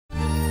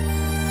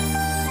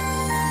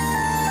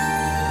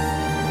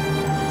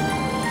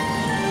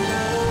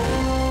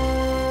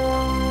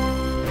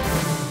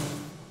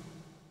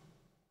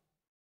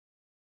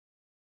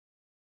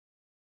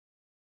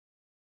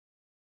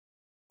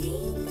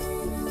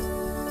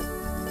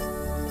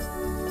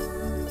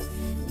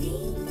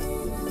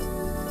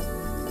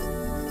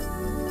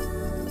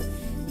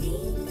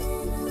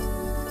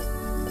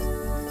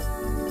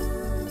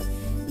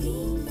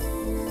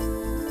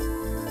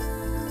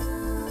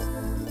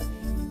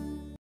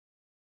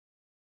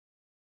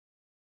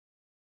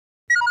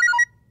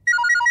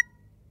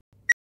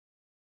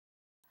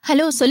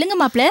Hello சொல்லுங்க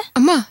மாப்ள.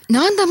 அம்மா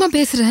நான் தாம்மா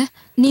பேசுறேன்.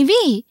 நிவி,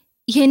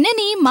 என்ன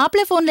நீ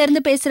மாப்ள போன்ல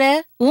இருந்து பேசுற?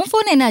 உன்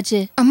போன் என்னாச்சு?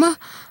 அம்மா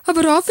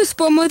அவர் ஆபீஸ்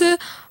போகும்போது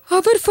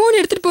அவர் போன்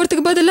எடுத்துட்டு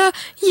போறதுக்கு பதிலா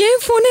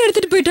என் போனை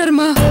எடுத்துட்டு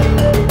போயிட்டாருமா.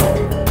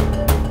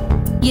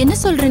 என்ன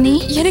சொல்ற நீ?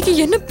 எனக்கு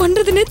என்ன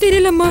பண்றதுன்னே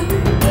தெரியலம்மா.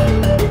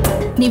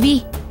 நிவி,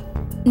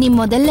 நீ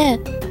முதல்ல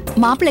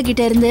மாப்ள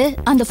கிட்ட இருந்து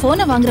அந்த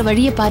போனை வாங்குற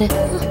வழியை பாரு.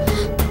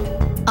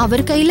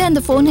 அவர் கையில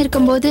அந்த போன்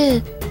இருக்கும்போது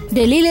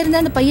டெல்லியில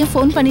இருந்து அந்த பையன்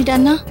போன்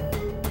பண்ணிட்டான்னா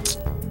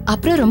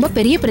அப்புறம் ரொம்ப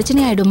பெரிய பிரச்சனை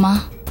ஆயிடுமா.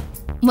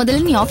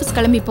 முதல்ல நீ ஆபீஸ்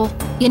கிளம்பி போ.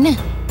 என்ன?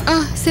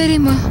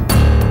 சரிம்மா.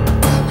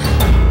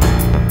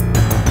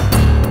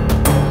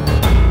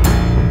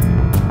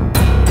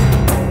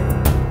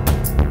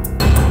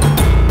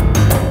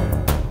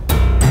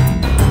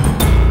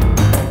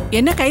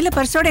 என்ன கையில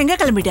பர்ஸோட எங்க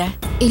கிளம்பிட்ட?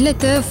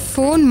 இல்லத்த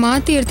போன்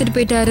மாத்தி எடுத்துட்டு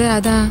போயிட்டாரு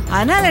அதான்.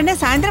 அதனால என்ன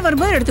சாயந்தரம்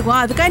வரும்போது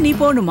எடுத்துக்குவோம். அதுக்காக நீ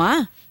போகணுமா?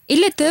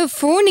 இல்லத்த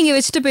போன் நீங்க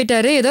வச்சுட்டு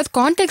போயிட்டாரு. ஏதாவது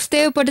கான்டாக்ட்ஸ்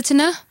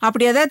தேவைப்பட்டுச்சுன்னா?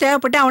 அப்படி ஏதாவது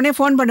தேவைப்பட்டு அவனே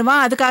போன்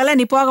பண்ணுவான். அதுக்காக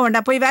நீ போக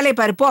வேண்டாம். போய் வேலையை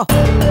பாரு போ.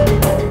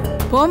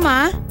 போமா.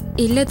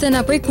 இல்லத்த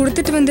நான் போய்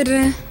கொடுத்துட்டு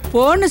வந்துடுறேன்.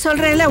 போன்னு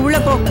சொல்றேன்ல, உள்ள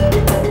போ.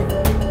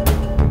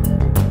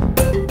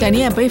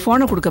 தனியா போய்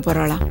போனை கொடுக்க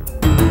போறாளாம்.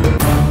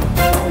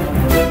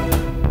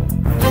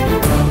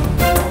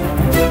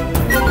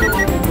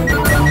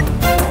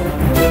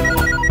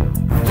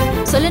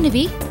 சொல்ல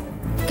நிவி,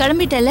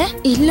 கிளம்பிட்டல?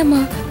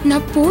 இல்லம்மா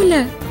நான்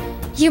போல.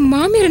 என்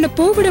மாமியார் என்ன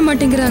போக விட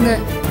மாட்டேங்கிறாங்க.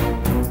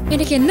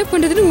 எனக்கு என்ன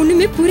பண்றதுன்னு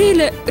ஒண்ணுமே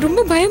புரியல.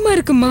 ரொம்ப பயமா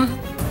இருக்குமா.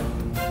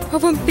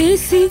 அவன்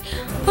பேசி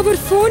அவர்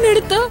போன்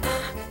எடுத்தா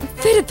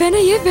வேற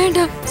வேணையே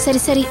வேண்டாம்.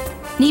 சரி சரி,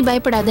 நீ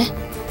பயப்படாத.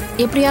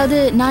 எப்படியாவது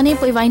நானே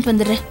போய் வாங்கிட்டு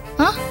வந்துடுறேன்.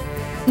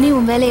 நீ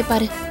உன் வேலையை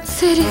பாரு.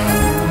 சரி.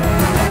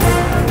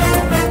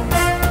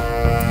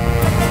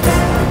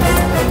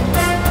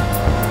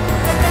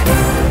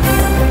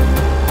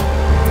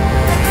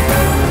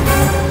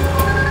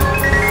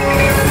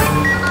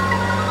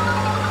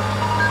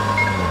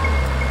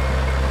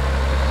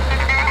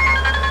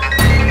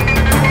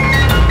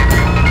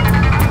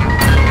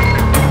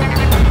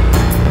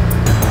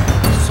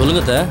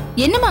 சொல்லுங்க.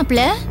 என்ன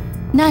மாப்ள,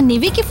 நான்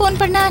நிவிக்கு போன்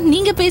பண்ணா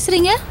நீங்க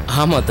பேசுறீங்க?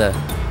 ஆமா த,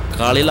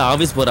 காலையில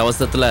ஆபீஸ் போற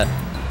அவசரத்துல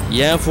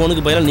என்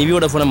போனுக்கு பதிலா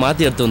நிவியோட போனை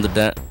மாத்தி எடுத்து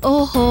வந்துட்டேன்.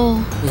 ஓஹோ.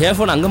 என்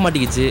போன் அங்க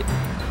மாட்டிக்கிச்சு.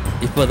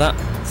 இப்பதான்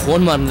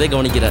போன் மாறினதே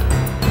கவனிக்கிறேன்.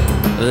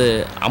 அது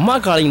அம்மா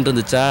காலிங்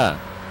இருந்துச்சா,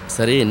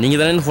 சரி நீங்க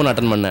தானே போன்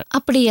அட்டன் பண்ண.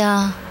 அப்படியா?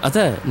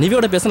 அத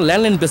நிவியோட பேசணும்,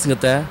 லேண்ட்லைன்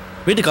பேசுங்க.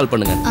 வீட்டுக்கு கால்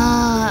பண்ணுங்க.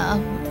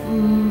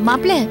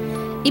 மாப்ள,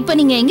 இப்ப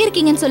நீங்க எங்க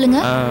இருக்கீங்கன்னு சொல்லுங்க.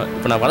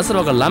 இப்ப நான்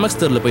வலசரவாக்கம்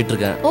லாமக்ஸ் தெருல போயிட்டு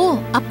இருக்கேன். ஓ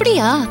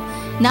அப்படியா?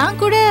 நான்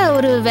கூட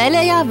ஒரு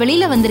வேலையா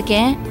வெளியில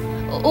வந்திருக்கேன்.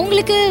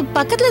 உங்களுக்கு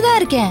பக்கத்துல தான்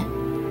இருக்கேன்.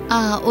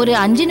 ஒரு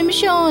 5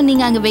 நிமிஷம்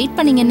நீங்க அங்க வெயிட்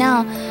பண்ணீங்கன்னா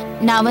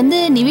நான் வந்து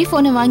நிவி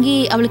போனை வாங்கி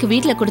அவளுக்கு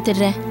வீட்டுல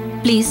கொடுத்துடுறேன்.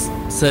 ப்ளீஸ்.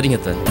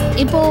 சரிங்க.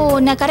 இப்போ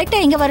நான்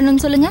கரெக்டா எங்க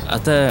வரணும்னு சொல்லுங்க.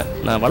 அத்த,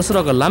 நான்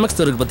வலசரவாக்கம் லாமக்ஸ்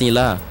தெரு இருக்கு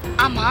பாத்தீங்களா?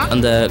 ஆமா.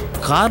 அந்த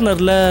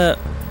கார்னர்ல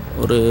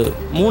ஒரு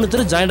 3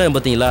 தெரு ஜாயிண்ட் ஆகும்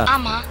பாத்தீங்களா?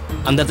 ஆமா.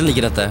 அந்த இடத்துல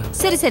நிக்கிறேன்.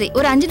 சரி சரி,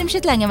 ஒரு 5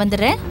 நிமிஷத்துல அங்க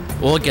வந்துடுறேன்.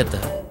 ஓகே.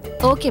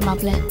 ஓகே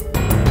மாப்ள.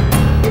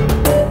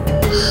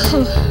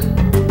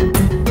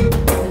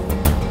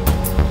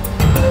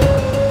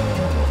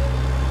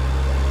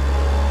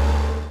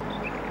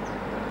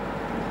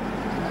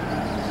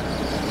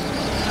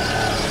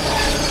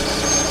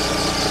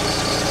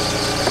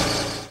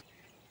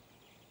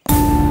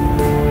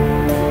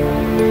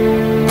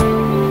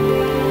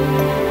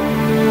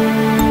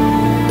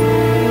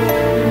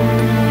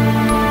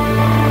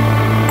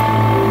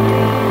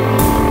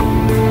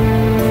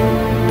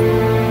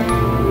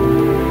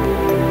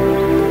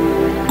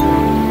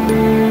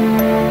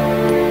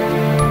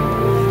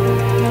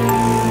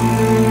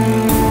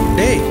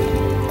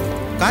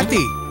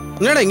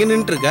 என்னடா இங்க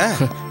நின்னுட்டு இருக்க?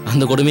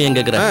 அந்த கொடுமையை எங்க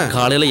கேக்குற?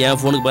 காலையில என்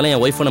போனுக்கு பதிலா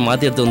என் வைஃப் போனை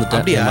மாத்தி எடுத்து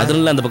வந்துட்டேன்.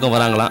 மதுரையில அந்த பக்கம்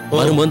வராங்களாம்.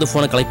 வரும்போது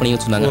போனை கலெக்ட்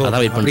பண்ணி சொன்னாங்க.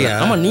 அதான் வெயிட் பண்றியா?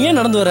 ஆமா, நீ ஏன்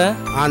நடந்து வர?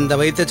 அந்த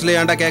வயிற்றுல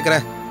ஏன்டா கேக்குற?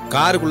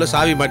 காருக்குள்ள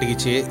சாவி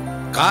மாட்டிக்கிச்சு,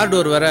 கார்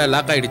டோர் வேற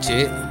லாக் ஆயிடுச்சு.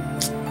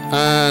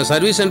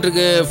 சர்வீஸ்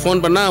சென்டருக்கு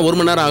ஃபோன் பண்ணா 1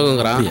 மணி நேரம்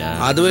ஆகுங்கிறான்.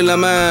 அதுவும்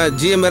இல்லாம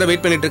ஜிஎம் வேற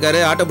வெயிட் பண்ணிட்டு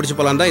இருக்காரு. ஆட்டோ பிடிச்சு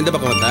போலாம் தான் இந்த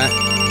பக்கம் வந்தேன்.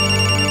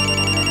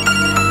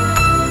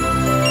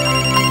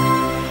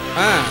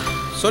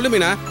 சொல்லு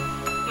மீனா.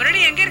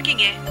 முரளி எங்க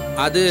இருக்கீங்க?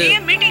 அது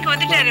மீட்டிங்க்கு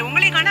வந்துட்டாரு.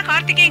 உங்களையும் காணோம்,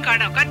 கார்த்திகையும்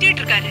காணோம்.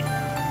 கத்திட்டு இருக்காரு.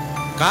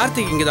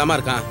 கார்த்திக் இங்க தாமா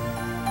இருக்கான்.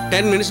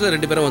 10 மினிட்ஸ்ல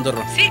 2 பேரும்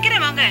வந்துடுறோம்.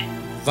 சீக்கிரம் வாங்க.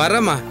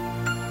 வரமா.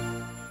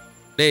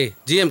 டேய்,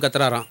 ஜிஎம்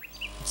கத்துறாராம்.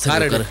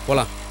 கார் எடு,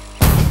 போலாம்.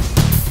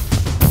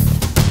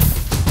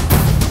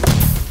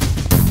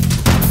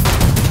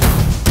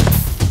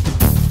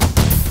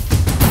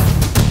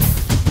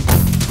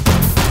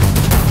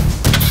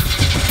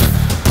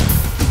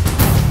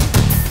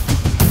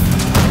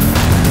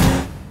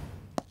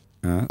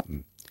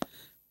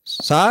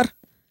 Sir,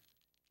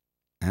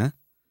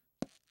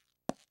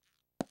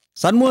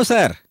 Shanmugam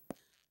sir,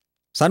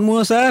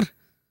 Shanmugam sir,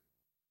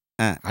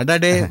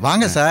 அடாடே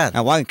வாங்க சார்.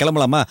 வாங்க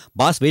கிளம்பலாமா?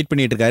 பாஸ் வெயிட்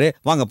பண்ணிட்டு இருக்காரு,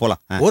 வாங்க போலாம்.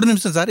 ஒரு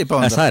நிமிஷம் சார்.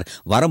 இப்ப சார்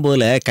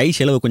வரும்போதுல கை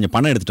செலவு கொஞ்சம்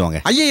பணம் எடுத்துட்டு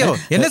வாங்க. ஐயோ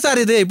என்ன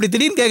சார் இது இப்படி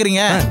திடீர்னு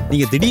கேக்குறீங்க?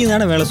 நீங்க திடீர்னு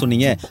தானே வேலை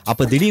சொன்னீங்க,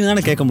 அப்ப திடீர்னு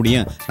தானே கேட்க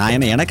முடியும். நான்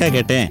என்ன எனக்கா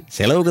கேட்டேன்,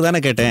 செலவுக்கு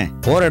தானே கேட்டேன்.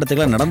 போற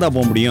இடத்துக்குலாம் நடந்தா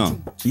போக முடியும்.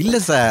 இல்ல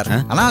சார்,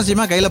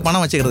 அனாவசியமா கையில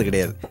பணம் வச்சுக்கிறது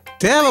கிடையாது.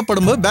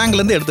 தேவைப்படும் போது பேங்க்ல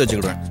இருந்து எடுத்து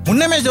வச்சுக்கிடுவேன்.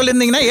 முன்னமே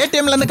சொல்லியிருந்தீங்கன்னா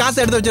ஏடிஎம்ல இருந்து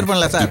காசு எடுத்து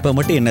வச்சிருப்பேன்ல சார். இப்ப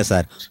மட்டும் என்ன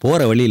சார்,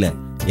 போற வழியில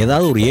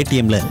ஏதாவது ஒரு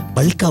ஏடிஎம்ல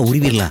பல்கா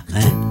உருவிடலாம்.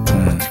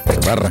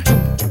 வர்றேன்.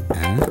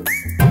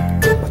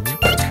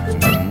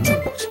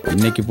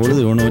 இன்னைக்கு பொழுது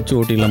இவனை வச்சு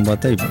ஓட்டிடலாம்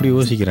பார்த்தா இப்படி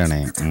யோசிக்கிறானே.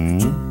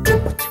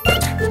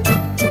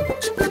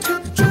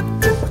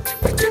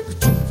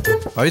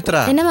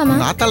 பவித்ரா என்ன மாமா?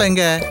 தாத்தால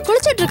எங்க?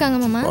 குளிச்சிட்டு இருக்காங்க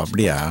மாமா.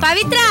 அப்படியா?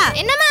 பவித்ரா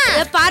என்னம்மா?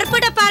 பருப்பு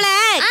டப்பால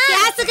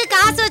கேஸுக்கு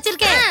காசு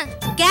வச்சிருக்கேன்.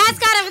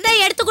 கேஸ்கார வந்து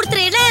எடுத்து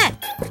கொடுத்துறீல?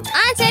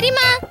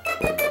 சரிம்மா.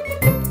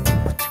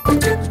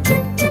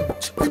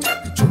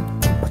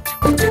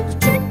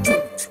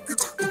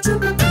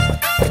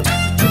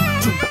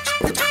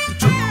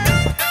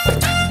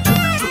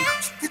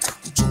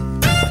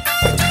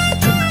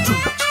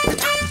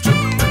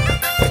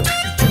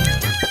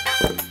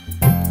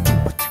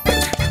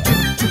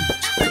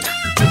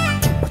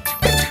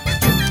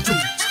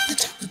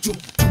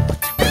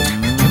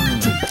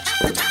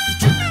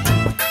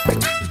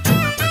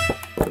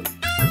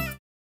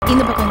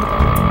 இந்த பக்கம்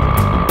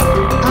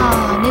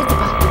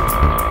நிறுத்துப்பா.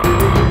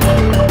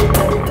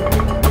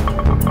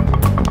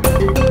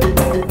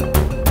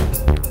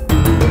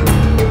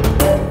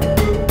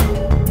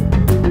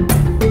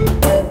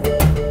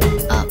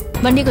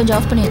 வண்டி கொஞ்சம்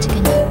ஆஃப் பண்ணி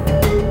வச்சுக்கோங்க.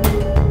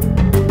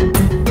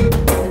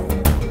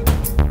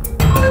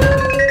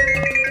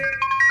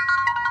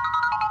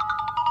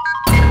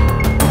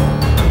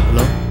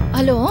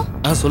 ஹலோ.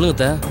 சொல்லுங்க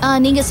அத்தை.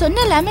 நீங்க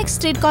சொன்ன லாமெக்ஸ்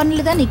ஸ்ட்ரீட்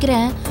கார்னர்ல தான்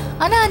நிக்கிறேன்.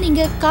 ஆனா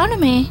நீங்க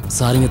காணுமே.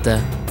 சாரிங்க அத்தை,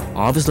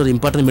 ஆஃபீஸில் ஒரு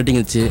இம்பார்ட்டன்ட் மீட்டிங்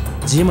இருந்துச்சு.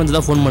 ஜிஎம் வந்து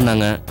தான் ஃபோன்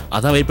பண்ணாங்க,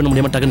 அதான் வெயிட் பண்ண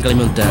முடியாமல் டக்குன்னு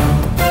கிளம்பி வந்துட்டேன்.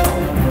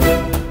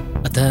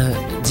 அத்தை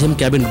ஜிஎம்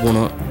கேபினுக்கு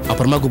போகணும்,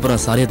 அப்புறமா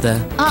கூப்பிட்றேன். சாரி அத்தை.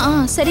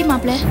 சரி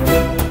மாப்ள.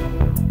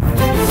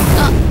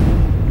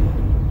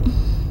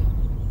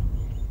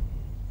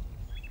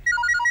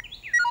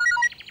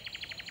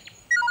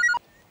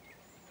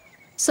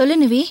 சொல்லு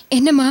நிவி.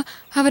 என்னம்மா,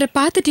 அவரை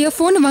பார்த்துட்டியா?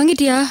 ஃபோனை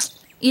வாங்கிட்டியா?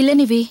 இல்லை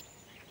நிவி,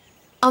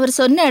 அவர்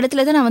சொன்ன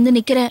இடத்துல தான் நான் வந்து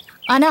நிற்கிறேன்.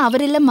 ஆனால்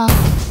அவர் இல்லைம்மா.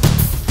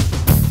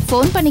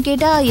 ஃபோன் பண்ணி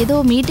கேட்டா ஏதோ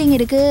மீட்டிங்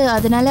இருக்கு,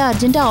 அதனால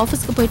அர்ஜென்ட்டா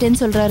ஆஃபீஸ்க்கு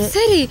போயிட்டேன்னு சொல்றாரு.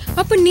 சரி,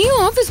 அப்ப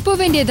நீயும் ஆஃபீஸ் போக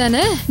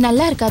வேண்டியதானே?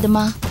 நல்லா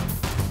இருக்காதுமா.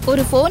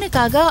 ஒரு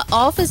ஃபோனுக்காக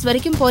ஆஃபீஸ்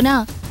வரைக்கும் போனா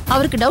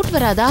அவருக்கு டவுட்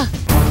வராதா?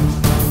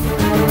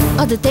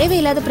 அது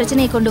தேவையில்லாத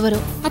பிரச்சனையை கொண்டு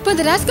வரும். அப்ப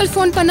அந்த ராஸ்கல்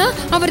ஃபோன் பண்ணா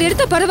அவர்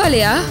எடுத்தா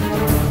பரவாயில்லையா?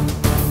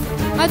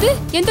 அது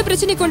எந்த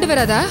பிரச்சனை கொண்டு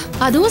வராதா?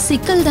 அதுவும்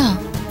சிக்கல் தான்.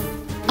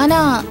 ஆனா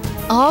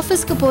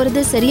ஆபீஸ்க்கு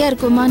போறது சரியா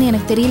இருக்குமான்னு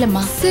எனக்கு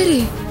தெரியலம்மா. சரி,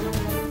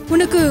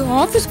 உனக்கு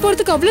ஆபீஸ்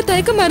போறதுக்கு அவ்வளவு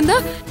தயக்கமா இருந்தா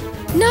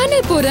நானே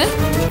போறேன்.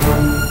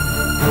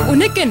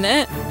 உனக்கு என்ன?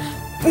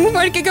 உன்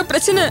வாழ்க்கைக்கு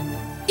பிரச்சனை,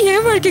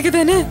 என் வாழ்க்கைக்கு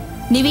தானே.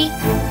 நிவி,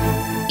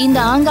 இந்த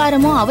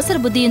ஆங்காரமும் அவசர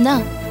புத்தியும்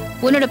தான்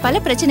உன்னோட பல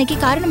பிரச்சனைக்கு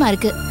காரணமா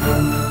இருக்கு.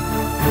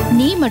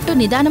 நீ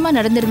மட்டும் நிதானமா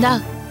நடந்திருந்தா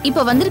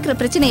இப்ப வந்திருக்கிற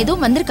பிரச்சனை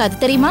எதுவும் வந்திருக்காது,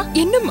 தெரியுமா?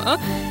 என்னம்மா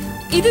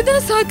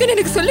இதுதான் சாக்குன்னு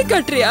எனக்கு சொல்லி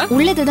காட்டுறியா?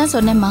 உள்ளதுதான்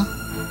சொன்னேம்மா.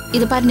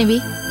 இது பாரு நிவி,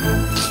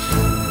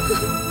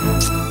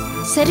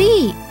 சரி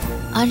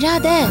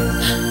அழாத.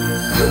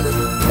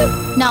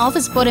 நான்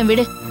ஆபீஸ் போறேன்,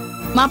 விடு.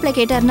 மாப்பிள்ளை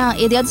கேட்டாருன்னா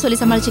எதையாவது சொல்லி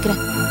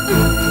சமாளிச்சுக்கிறேன்.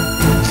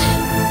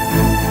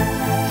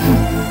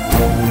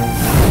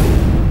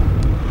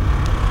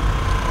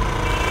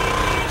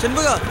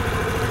 செண்பகா,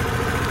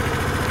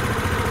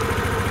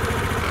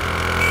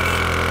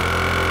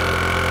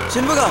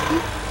 செண்பகா,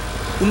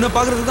 உன்னை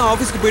பாக்குறதுக்கு தான்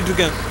ஆபீஸ்க்கு போயிட்டு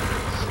இருக்கேன்.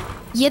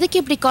 எதுக்கு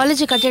இப்படி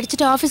காலேஜ் கட்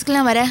அடிச்சுட்டு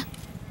ஆபீஸ்க்குலாம் வர?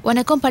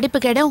 உனக்கும் படிப்பு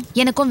கெடும்,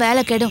 எனக்கும்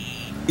வேலை கெடும்.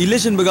 இல்ல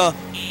செண்பகா,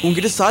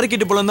 உன்கிட்ட சாரி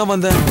கேட்டு போலாம் தான்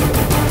வந்தேன்.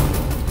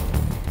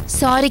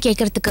 சாரி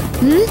கேட்கறதுக்கு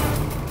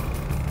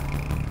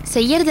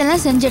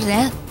செய்யறதெல்லாம்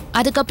செஞ்சிடுறேன்,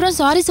 அதுக்கப்புறம்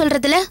சாரி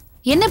சொல்றதுல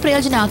என்ன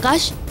பிரயோஜனம்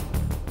ஆகாஷ்?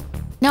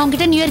 நான்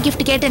உன்கிட்ட நியூ இயர்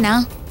கிஃப்ட் கேட்டேனா?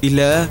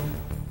 இல்ல,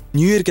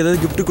 நியூ இயர்க்கு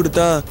ஏதாவது கிஃப்ட்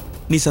கொடுத்தா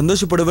நீ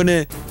சந்தோஷப்படுவேன்னு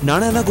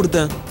நானே தான்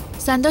கொடுத்தேன்.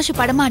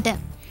 சந்தோஷப்பட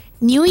மாட்டேன்.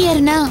 நியூ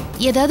இயர்னா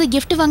ஏதாவது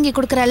கிஃப்ட் வாங்கி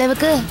கொடுக்கற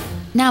அளவுக்கு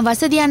நான்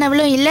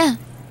வசதியானவளும் இல்ல,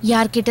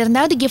 யார்கிட்ட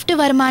இருந்தாவது கிஃப்ட்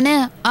வருமானு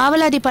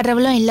ஆவலாதி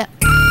படுறவளும் இல்ல.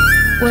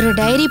 ஒரு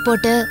டைரி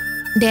போட்டு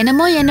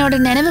தினமும் என்னோட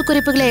நினைவு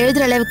குறிப்புகளை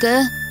எழுதுற அளவுக்கு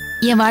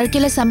என்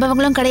வாழ்க்கையில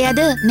சம்பவங்களும்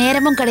கிடையாது,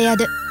 நேரமும்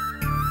கிடையாது.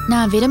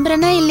 நான்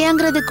விரும்புறேன்னா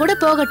இல்லையாங்கிறது கூட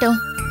போகட்டும்.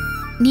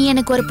 நீ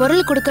எனக்கு ஒரு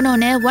பொருள்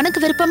கொடுக்கணும்னு உனக்கு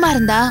விருப்பமா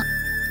இருந்தா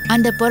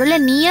அந்த பொருளை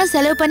நீயா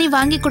செலவு பண்ணி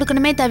வாங்கி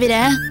கொடுக்கணுமே தவிர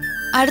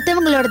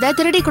அடுத்தவங்களோட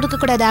திருடி கொடுக்க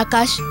கூடாது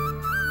ஆகாஷ்.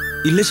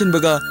 இல்ல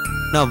செண்பகா,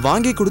 நான்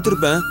வாங்கி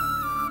கொடுத்துருப்பேன்,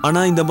 ஆனா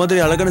இந்த மாதிரி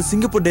அழகான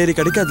சிங்கப்பூர் டைரி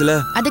கிடைக்காதுல.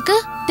 அதுக்கு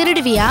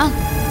திருடுவியா?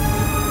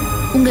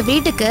 உங்க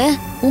வீட்டுக்கு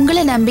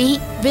உங்களை நம்பி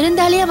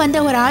விருந்தாளியா வந்த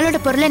ஒரு ஆளோட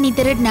பொருளை நீ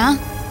திருடினா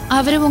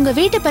அவரு உங்க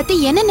வீட்டை பத்தி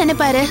என்ன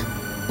நினைப்பாரு?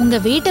 உங்க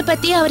வீட்டை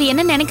பத்தி அவர்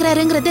என்ன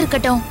நினைக்கிறாருங்கிறது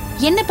இருக்கட்டும்,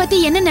 என்ன பத்தி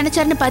என்ன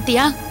நினைச்சாருன்னு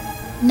பாத்தியா?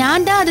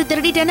 நான் தான் அதை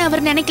திருடிட்டேன்னு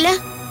அவர் நினைக்கல.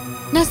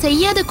 நான்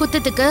செய்யாத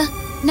குத்தத்துக்கு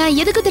நான்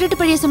எதுக்கு திருட்டு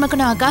பழிய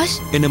சுமக்கணும் ஆகாஷ்?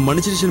 என்ன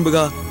மன்னிச்சிரு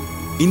செண்பகா,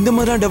 இந்த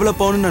மாதிரி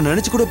டெவலப் ஆகணும்னு நான்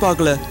நினைச்சு கூட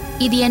பார்க்கல.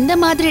 இது எந்த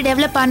மாதிரி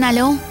டெவலப்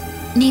ஆனாலும்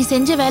நீ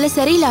செஞ்ச வேலை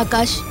சரியில்லை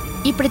ஆகாஷ்.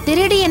 இப்படி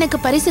திருடி எனக்கு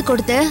பரிசு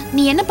கொடுத்து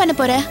நீ என்ன பண்ண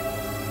போற?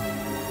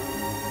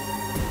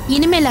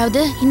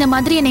 இனிமேலாவது இந்த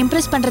மாதிரி என்ன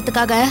இம்ப்ரெஸ்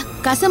பண்றதுக்காக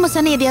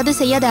கசமுசன்னு எதையாவது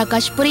செய்யாத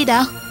ஆகாஷ், புரியுதா?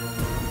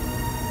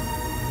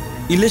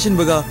 இல்ல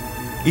ஷண்பகா,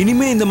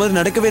 இனிமே இந்த மாதிரி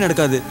நடக்கவே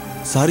நடக்காது.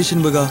 சாரி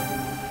ஷண்பகா.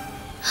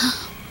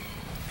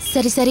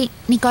 சரி சரி,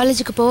 நீ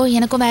காலேஜுக்கு போ,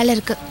 எனக்கும் வேலை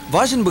இருக்கு.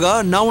 வா ஷண்பகா,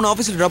 நான் உன்னை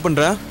ஆஃபீஸில் ட்ராப்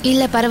பண்றேன்.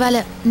 இல்ல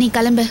பரவாயில்ல, நீ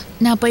கிளம்பு,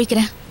 நான்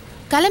போய்க்கிறேன்.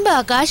 கிளம்பு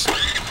ஆகாஷ்.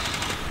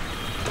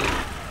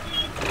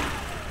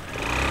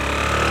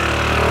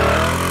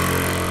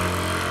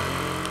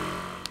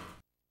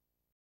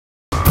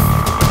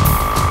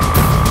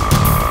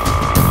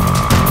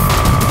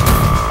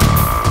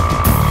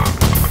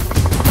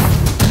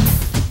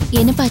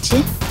 என்னப்பாச்சு?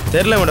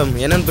 தெரியல மேடம்,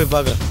 என்னன்னு போய்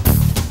பார்க்குறேன்.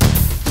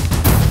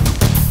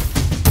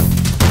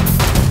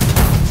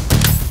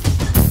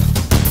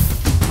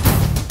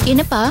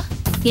 என்னப்பா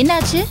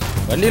என்னாச்சு?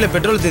 வண்டியில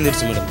பெட்ரோல்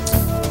தீர்ந்துடுச்சு மேடம்.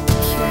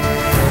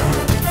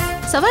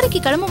 சவாரிக்கு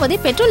கிளம்பும் போதே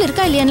பெட்ரோல்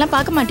இருக்கா இல்லையான்னு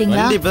பார்க்க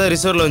மாட்டீங்களா? வண்டி இப்பதான்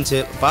ரிசர்வ்ல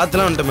வந்துச்சு,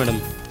 பார்த்துலாம் வந்துட்டேன்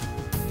மேடம்.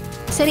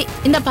 சரி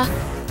இந்தப்பா,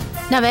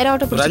 நான் வேற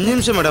ஆட்டோ ஒரு 5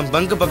 நிமிஷம் மேடம்,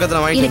 பங்கு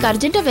பக்கத்துல வாங்கிட்டு. எனக்கு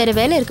அர்ஜென்ட்டா வேற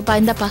வேலை இருக்குப்பா,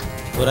 இந்தப்பா.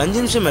 ஒரு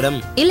 5 நிமிஷம் மேடம்.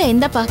 இல்ல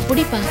இந்தப்பா,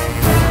 புடிப்பா.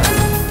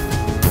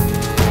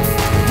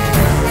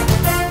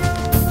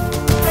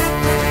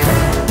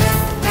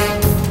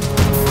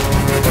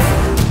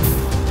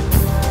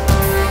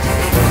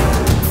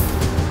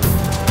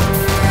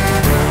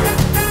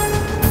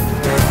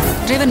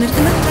 டிரைவர்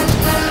நிறுத்துங்க,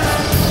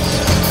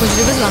 கொஞ்சம்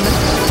ரிவர்ஸ் வாங்க.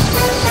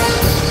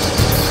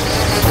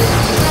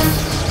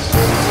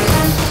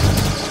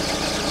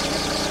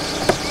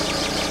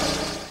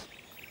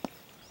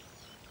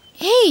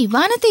 ஏய்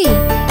வானதி,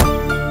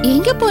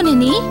 எங்க போன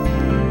நீ?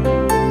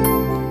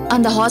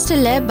 அந்த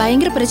ஹாஸ்டல்ல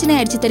பயங்கர பிரச்சனை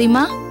ஆயிடுச்சு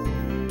தெரியுமா?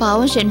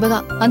 பாவம் ஷண்பகா,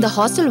 அந்த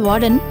ஹாஸ்டல்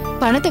வார்டன்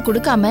பணத்தை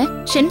கொடுக்காம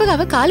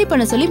ஷண்பகாவை காலி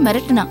பண்ண சொல்லி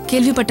மிரட்டினா.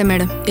 கேள்விப்பட்டேன்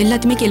மேடம்,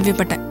 எல்லாத்தையுமே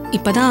கேள்விப்பட்டேன்.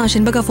 இப்பதான்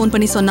ஷண்பகா ஃபோன்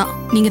பண்ணி சொன்னா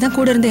நீங்க தான்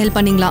கூட இருந்து ஹெல்ப்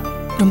பண்ணீங்களா.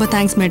 ரொம்ப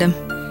தேங்க்ஸ் மேடம்.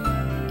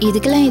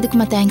 இதுக்கெல்லாம்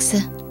எதுக்குமா தேங்க்ஸ்?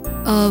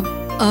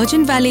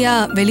 அர்ஜென்ட் வேலையா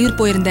வெளியூர்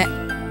போயிருந்தேன்,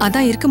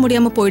 அதான் இருக்க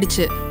முடியாம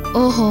போயிடுச்சு.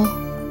 ஓஹோ,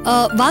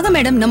 வாங்க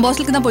மேடம், நம்ம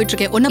ஹாஸ்டலுக்கு தான் போயிட்டு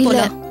இருக்கேன். ஒன்னும்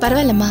போல.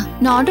 பரவாயில்லம்மா,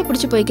 நான் ஆட்டோ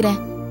பிடிச்சு போய்க்கிறேன்.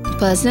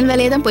 பர்சனல்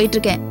வேலையை தான் போயிட்டு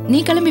இருக்கேன், நீ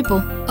கிளம்பி போ.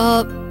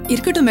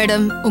 இருக்கட்டும்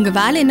மேடம், உங்க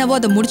வேலை என்னவோ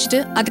அதை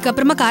முடிச்சிட்டு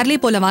அதுக்கப்புறமா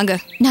கார்லயே போல வாங்க.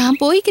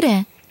 நான்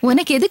போய்க்கிறேன்,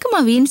 உனக்கு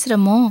எதுக்குமா வீண்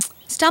சிரமம்?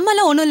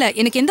 ஸ்டம்மெல்லாம் ஒன்றும் இல்லை,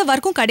 எனக்கு எந்த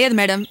ஒர்க்கும் கிடையாது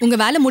மேடம். உங்க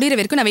வேலை முடிகிற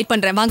வரைக்கும் நான் வெயிட்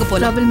பண்றேன், வாங்க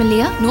போலாம். ப்ராப்ளம்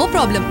இல்லையா? நோ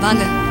ப்ராப்ளம்,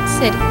 வாங்க.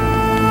 சரி.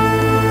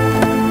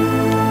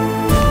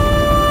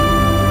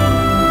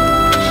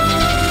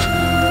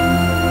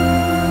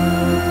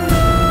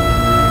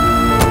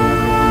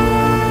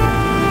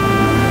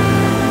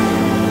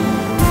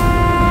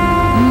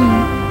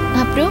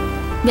 அப்புறம்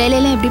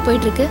வேலையெல்லாம் எப்படி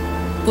போயிட்டு இருக்கு?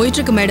 போயிட்டு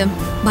இருக்கு மேடம்,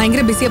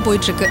 பயங்கர பிஸியா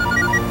போயிட்டு இருக்கு.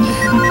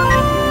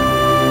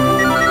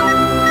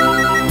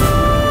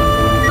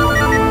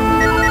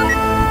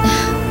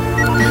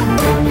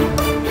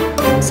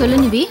 சொல்லு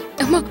நிவி.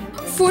 அம்மா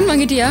ஃபோன்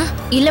வாங்கிட்டியா?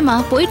 இல்லம்மா,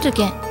 போயிட்டு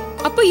இருக்கேன்.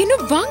 அப்ப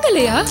இன்னும்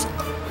வாங்கலையா?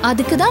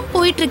 அதுக்கு தான்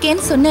போயிட்டு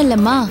இருக்கேன்னு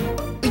சொன்னேன்லம்மா.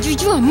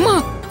 ஐயோ அம்மா,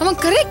 அவன்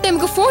கரெக்ட்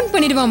டைமுக்கு ஃபோன்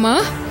பண்ணிடுவாமா.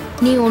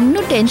 நீ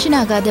ஒன்னும் டென்ஷன்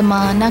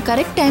ஆகாதம்மா, நான்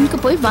கரெக்ட் டைமுக்கு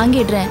போய்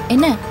வாங்கிடுறேன்.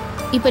 என்ன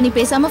இப்ப நீ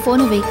பேசாம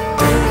போனை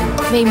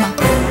வைமா.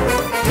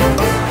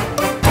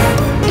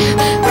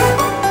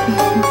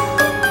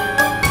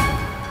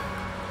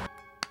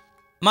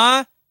 மா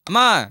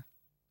அம்மா,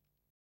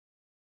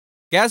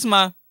 கேஸ்மா.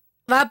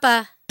 வாப்பா.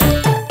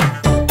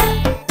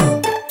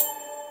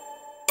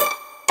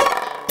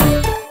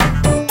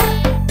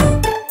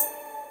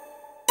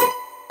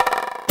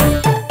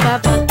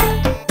 பாப்பா,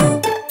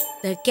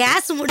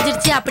 கேஸ்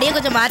முடிஞ்சிருச்சு, அப்படியே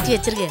கொஞ்சம் மாத்தி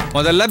வச்சிருக்கேன்.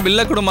 முதல்ல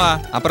பில்ல கொடுமா,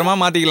 அப்புறமா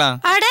மாத்திக்கலாம்.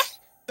 அட,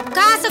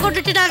 காசை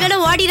கொண்டுட்டு நாங்க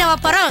ஓடிட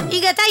போறோம்,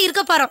 இங்க தான்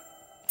இருக்க போறோம்.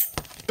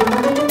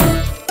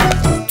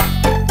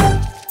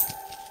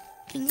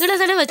 இங்கட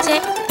தானே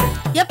வச்சேன்.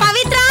 ஏ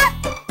பவித்ரா,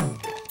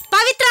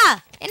 பவித்ரா.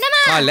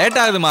 என்னம்மா? லேட்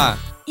ஆகுதுமா.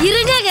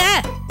 இருங்க.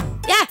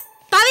 ஏ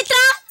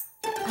பவித்ரா.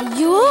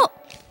 ஐயோ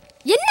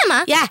என்னம்மா?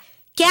 ஏ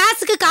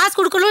கேஸுக்கு காசு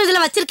கொடுக்கணும்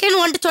இதுல வச்சிருக்கேன்னு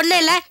உன்கிட்ட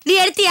சொன்னேன்ல, நீ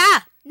எடுத்தியா?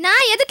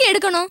 நான் எதுக்கு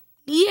எடுக்கணும்?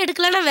 நீ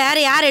எடுக்கலன்னா வேற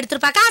யார்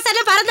எடுத்துருப்பா? காசு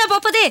என்ன பறந்தா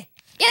போப்பது?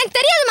 எனக்கு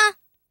தெரியாதுமா.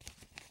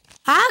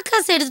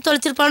 ஆகாசு எடுத்து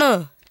தொலைச்சிருப்பானோ?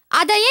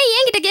 அத ஏன்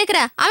என்கிட்ட கேக்குற?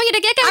 அவங்கிட்ட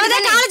கேட்க.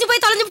 அவதான் காலேஜ்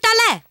போய் தொலைஞ்சு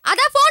விட்டால.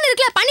 அதான் போன்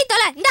இருக்குல, பண்ணி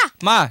தொலை. இந்தா.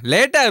 மா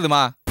லேட்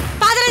ஆகுதுமா.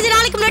 15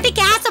 நாளைக்கு முன்னாடி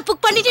கேஸ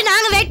புக் பண்ணிட்டு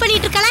நாங்க வெயிட்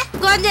பண்ணிட்டு இருக்கல.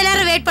 கொஞ்ச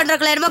நேரம் வெயிட்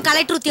பண்றதுக்குள்ள என்னமோ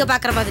கலெக்டர் ஊத்திய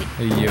பாக்குற மாதிரி.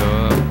 ஐயோ.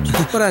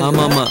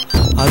 ஆமா ஆமா,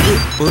 அது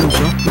ஒரு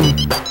நிமிஷம்.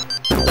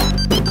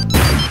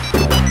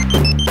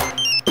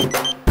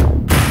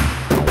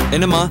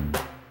 என்னம்மா,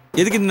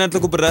 எதுக்கு இந்த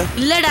நேரத்துல கூப்பிடுற?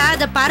 இல்லடா,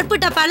 அந்த பருப்பு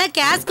டப்பால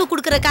கேஸ்க்கு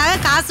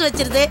குடுக்கறதுக்காக காசு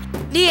வச்சிருது,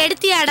 நீ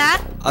எடுத்தியாடா?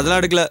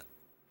 அதெல்லாம் எடுக்கல.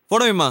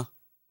 போன வைமா.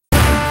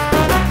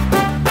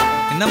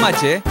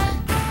 என்னமாச்சு?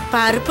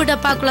 பருப்பு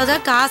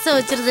டப்பாக்குள்ளதான் காசை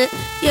வச்சிருது,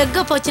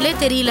 எங்க போச்சுலே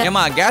தெரியல.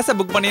 ஏமா, கேஸ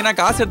புக் பண்ணீங்கன்னா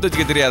காசு எடுத்து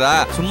வச்சுக்க தெரியாதா?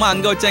 சும்மா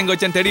அங்க வச்சா இங்க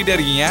வச்சேன்னு தேடிட்டே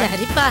இருக்கீங்க.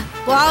 சரிப்பா,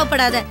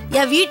 கோவப்படாத.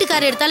 என்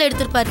வீட்டுக்காரர் எடுத்தாலும்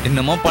எடுத்துருப்பாரு.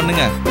 என்னமோ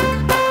பண்ணுங்க.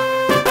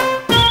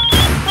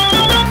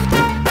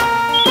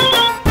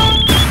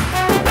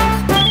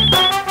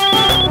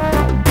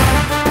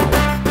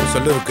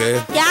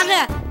 செலவுக்கு? யாங்க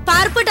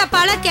பருப்பு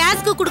டப்பால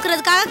கேஸ்க்கு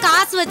குடுக்கறதுக்காக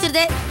காசு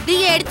வச்சிருதே,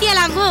 நீங்க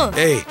எடுத்தியலாங்கோ?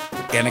 ஏய்,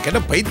 எனக்கு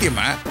என்ன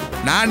பைத்தியமா?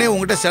 நானே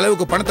உங்ககிட்ட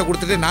செலவுக்கு பணத்தை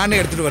கொடுத்துட்டு நானே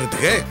எடுத்துட்டு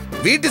வரதுக்கு?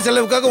 வீட்டு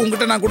செலவுக்காக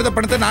உங்ககிட்ட நான் கொடுத்த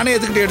பணத்தை நானே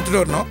எதுக்கிட்ட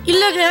எடுத்துட்டு வரணும்?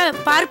 இல்லங்க,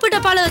 பருப்பு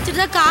டப்பால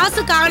வச்சிருந்தா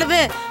காசு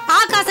காணுமே.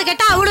 ஆகாசை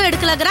கேட்டா அவளும்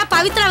எடுக்கலங்கறா,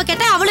 பவித்ராவை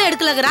கேட்டா அவளும்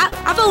எடுக்கலங்கறா.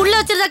 அப்ப உள்ள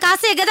வச்சிருந்த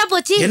காசு எங்கதான்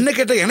போச்சு? என்ன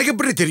கேட்டா எனக்கு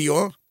எப்படி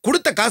தெரியும்?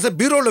 கொடுத்த காசை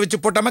பீரோல வச்சு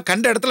போட்டாம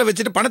கண்ட இடத்துல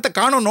வச்சுட்டு பணத்தை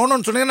காணோம்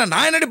நோனோன்னு சொன்னீங்கன்னா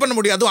நான் என்னடி பண்ண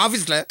முடியும்? அதுவும்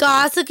ஆபீஸ்ல.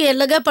 காசுக்கு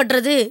என்னங்க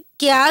பண்றது?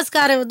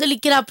 கேஸ்காரன் வந்து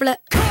லிக்கிறாப்ல.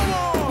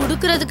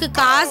 குடுக்கறதுக்கு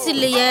காசு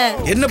இல்லையே.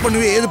 என்ன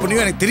பண்ணுவே ஏது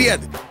பண்ணுவே எனக்கு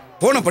தெரியாது.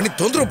 போன பண்ணி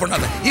தொந்தரவு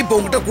பண்ணாத. இப்போ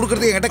உங்ககிட்ட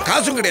குடுக்கறது என்கிட்ட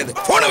காசும் கிடையாது.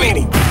 போன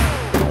வேடி.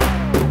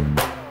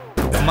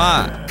 அம்மா,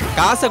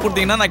 காசை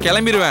கொடுத்தீங்கன்னா நான்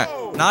கிளம்பிடுவேன்.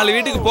 4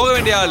 வீட்டுக்கு போக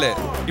வேண்டிய ஆளு.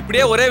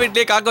 இப்படியே ஒரே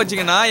வீட்லயே காக்க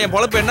வச்சீங்கன்னா என்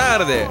பொழப்பு என்ன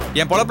ஆகுறது?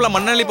 என் பொழப்புல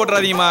மண்ணள்ளி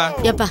போட்டுறாதீங்கம்மா.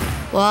 ஏப்பா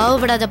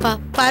ஓவப்படாதப்பா.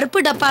 பருப்பு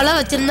டப்பால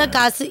வச்சிருந்த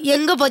காசு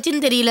எங்க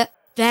போச்சுன்னு தெரியல.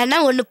 வேணா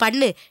ஒண்ணு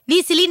பண்ணு, நீ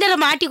சிலிண்டரை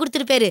மாட்டி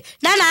கொடுத்துருப்பேரு,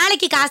 நான்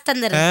நாளைக்கு காசு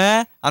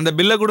தந்துடுறேன். அந்த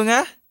பில்லை கொடுங்க.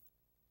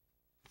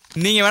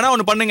 நீங்க வேணா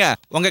ஒண்ணு பண்ணுங்க,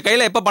 உங்க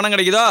கையில எப்ப பணம்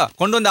கிடைக்குதோ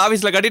கொண்டு வந்து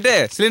ஆபீஸ்ல கட்டிட்டு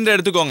சிலிண்டர்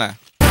எடுத்துக்கோங்க.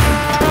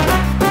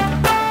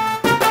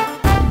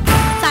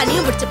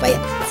 சனியும் பிடிச்ச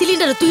பையன்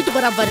சிலிண்டரை தூக்கிட்டு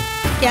போறான் பாரு.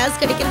 கேஸ்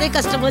கிடைக்கிறதே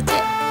கஷ்டமாச்சு.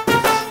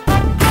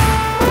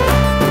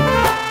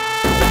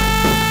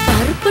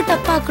 பருப்பு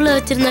டப்பாக்குள்ள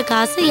வச்சிருந்த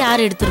காசை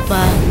யார்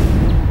எடுத்திருப்பா?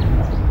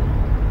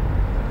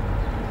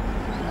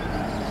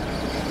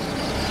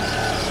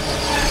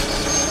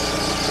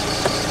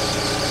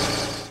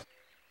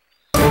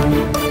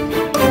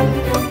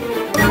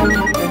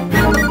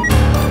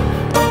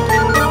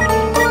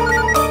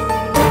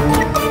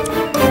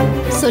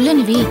 சொல்லு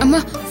நிவி. அம்மா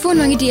ஃபோன்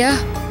வாங்கிட்டியா?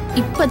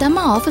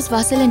 இப்பதாம்மா ஆபீஸ்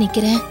வாசல்ல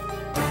நிக்கிறேன்.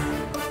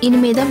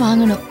 இனிமேதான்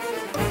வாங்கணும்.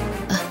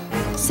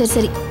 சரி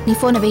சரி, நீ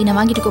போனை வை, நான்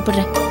வாங்கிட்டு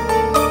கூப்பிடுறேன்.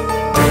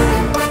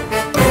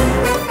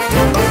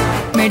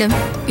 மேடம்,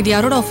 இது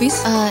யாரோட ஆபீஸ்?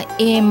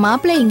 என்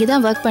மாப்பிள்ளை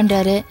இங்கதான் ஒர்க்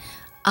பண்றாரு.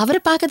 அவரை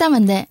பார்க்க தான்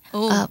வந்தேன்.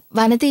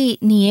 வனதி,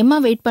 நீ ஏமா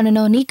வெயிட்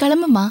பண்ணணும்? நீ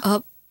கிளம்புமா.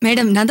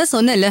 மேடம், நான் தான்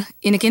சொன்னேன்ல,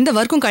 எனக்கு எந்த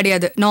ஒர்க்கும்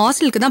கிடையாது. நான்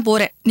ஹாஸ்டலுக்கு தான்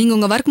போறேன். நீங்க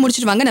உங்க ஒர்க்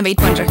முடிச்சிட்டு வாங்க, நான்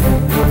வெயிட் பண்றேன்.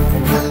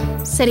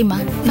 சரிம்மா,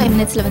 5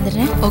 minutesல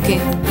வந்துடுறேன். ஓகே.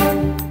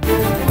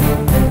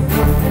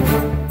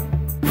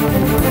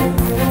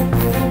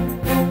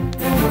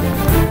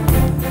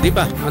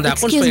 தீபா, அந்த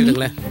அக்கவுண்ட்ஸ் ஃபைல்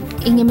எடுங்களே.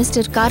 இங்க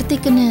மிஸ்டர்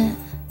கார்த்திக்னு.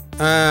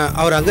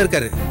 அவர் அங்க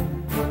இருக்காரு.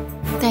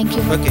 Thank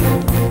you. ஓகே.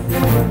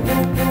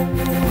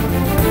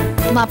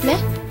 மாப்ள.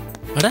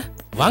 அட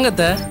வாங்க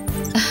அத்தை,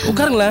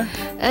 உட்காருங்களா.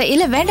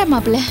 இல்ல வேண்டாம்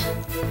மாப்ள.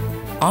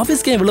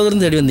 ஆபீஸ்க்கு இவ்வளவு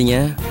தூரம் தேடி வந்தீங்க?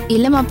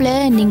 இல்ல மாப்ள,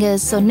 நீங்க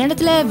சொன்ன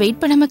இடத்துல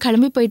வெயிட் பண்ணாம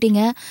கிளம்பி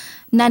போயிட்டீங்க.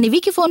 நான்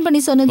நிவிக்கு ஃபோன் பண்ணி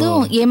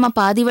சொன்னதும், ஏமா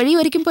பாதி வழி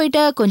வரைக்கும்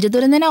போயிட்டா, கொஞ்சம்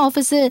தூரம் தானே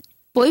ஆபீஸ்,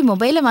 போய்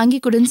மொபைல வாங்கி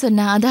கொடுன்னு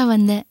சொன்னா, அதான்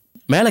வந்தேன்.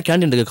 மேல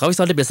கேண்டீன் இருக்கு, காஃபி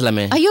சாப்பிட்டு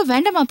பேசலாமே. ஐயோ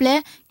வேண்டாம் மாப்ள,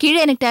 கீழே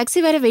எனக்கு டாக்ஸி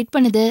வேற வெயிட்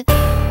பண்ணுது.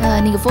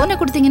 நீங்க போனை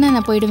கொடுத்தீங்கன்னா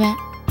நான் போயிடுவேன்.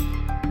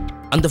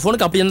 அந்த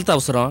போனுக்கு அப்படி என்ன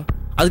அவசரம்?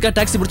 அதுக்காக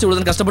டாக்ஸி பிடிச்சி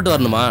இவ்வளவு கஷ்டப்பட்டு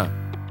வரணுமா?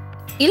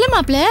 இல்ல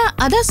மாப்ள,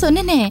 அதான்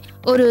சொன்னேனே,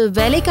 ஒரு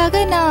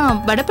வேலைக்காக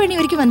நான் வடபழனி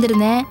வரைக்கும்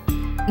வந்திருந்தேன்.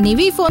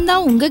 நிவி போன்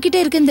தான் உங்ககிட்ட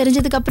இருக்குன்னு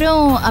தெரிஞ்சதுக்கு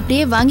அப்புறம்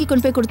அப்படியே வாங்கி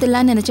கொண்டு போய்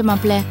கொடுத்துடலான்னு நினைச்ச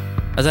மாப்ள.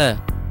 அத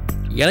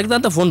எனக்கு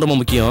தான் அந்த போன் ரொம்ப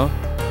முக்கியம்.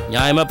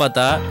 நியாயமா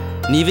பார்த்தா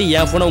நிவி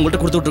என் போனை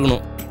உங்கள்கிட்ட கொடுத்து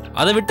விட்டுருக்கணும்.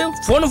 அதை விட்டு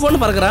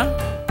போனு பறக்குறா.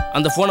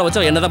 அந்த போனை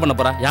வச்சு என்னதான் பண்ண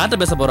போறா? யார்கிட்ட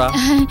பேச போறா?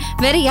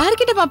 வேற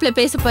யார்கிட்ட மாப்ள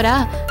பேச போறா?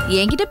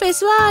 என்கிட்ட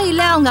பேசுவா,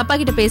 இல்ல அவங்க அப்பா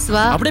கிட்ட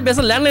பேசுவா? அப்படியே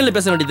பேச லேண்ட்லைன்ல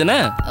பேச வேண்டியதுதானே?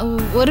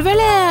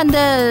 ஒருவேளை அந்த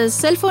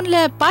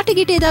செல்போன்ல பாட்டு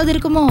கிட்ட ஏதாவது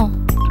இருக்குமோ?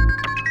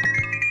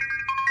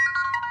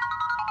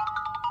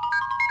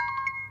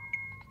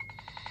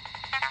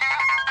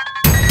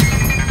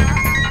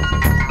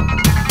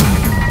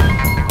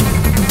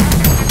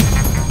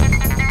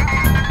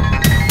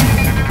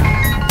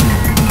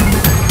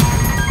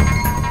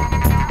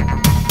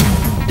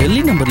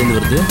 டெல்லி நம்பர்ல இருந்து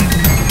வருது.